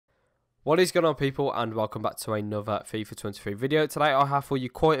What is going on, people, and welcome back to another FIFA 23 video. Today I have for you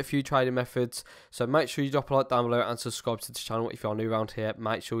quite a few trading methods, so make sure you drop a like down below and subscribe to the channel if you are new around here.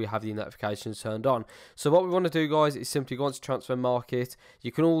 Make sure you have the notifications turned on. So what we want to do, guys, is simply go onto transfer market.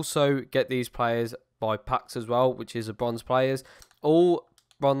 You can also get these players by packs as well, which is the bronze players. All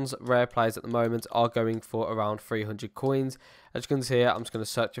bronze rare players at the moment are going for around 300 coins. As you can see here, I'm just going to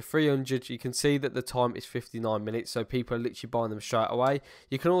search for 300. You can see that the time is 59 minutes, so people are literally buying them straight away.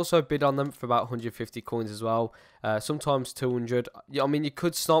 You can also bid on them for about 150 coins as well, sometimes 200. I mean, you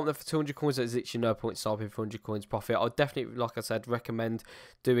could start them for 200 coins. There's literally no point starting for 100 coins profit. I'd definitely, like I said, recommend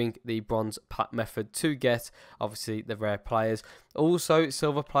doing the bronze pack method to get, obviously, the rare players. Also,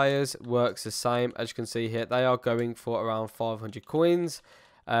 silver players works the same. As you can see here, they are going for around 500 coins.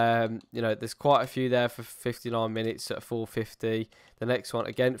 You know, there's quite a few there for 59 minutes at 450. The next one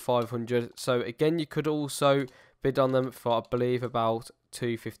again 500. So again, you could also bid on them for, I believe, about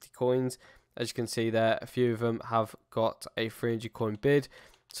 250 coins. As you can see there, a few of them have got a 300 coin bid.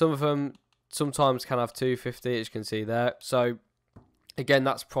 Some of them sometimes can have 250, as you can see there. So again,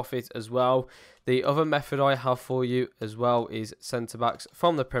 that's profit as well. The other method I have for you as well is centre backs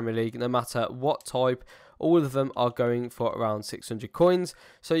from the Premier League. No matter what type, all of them are going for around 600 coins.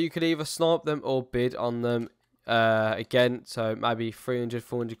 So you could either snipe them or bid on them again. So maybe 300,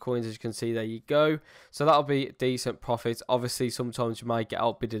 400 coins, as you can see, there you go. So that'll be decent profit. Obviously, sometimes you might get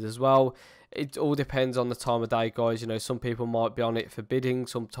outbidded as well. It all depends on the time of day, guys. You know, some people might be on it for bidding.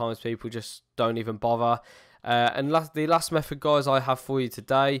 Sometimes people just don't even bother. And the last method, guys, I have for you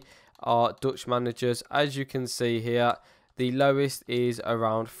today are Dutch managers. As you can see here, the lowest is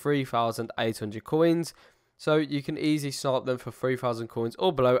around 3,800 coins. So you can easily start them for 3,000 coins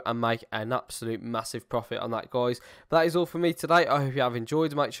or below and make an absolute massive profit on that, guys. But that is all for me today. I hope you have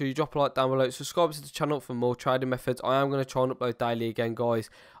enjoyed. Make sure you drop a like down below. Subscribe to the channel for more trading methods. I am going to try and upload daily again, guys.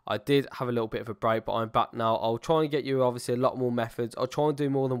 I did have a little bit of a break, but I'm back now. I'll try and get you, obviously, a lot more methods. I'll try and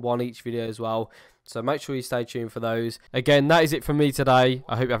do more than one each video as well. So make sure you stay tuned for those. Again, that is it from me today.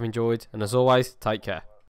 I hope you have enjoyed. And as always, take care.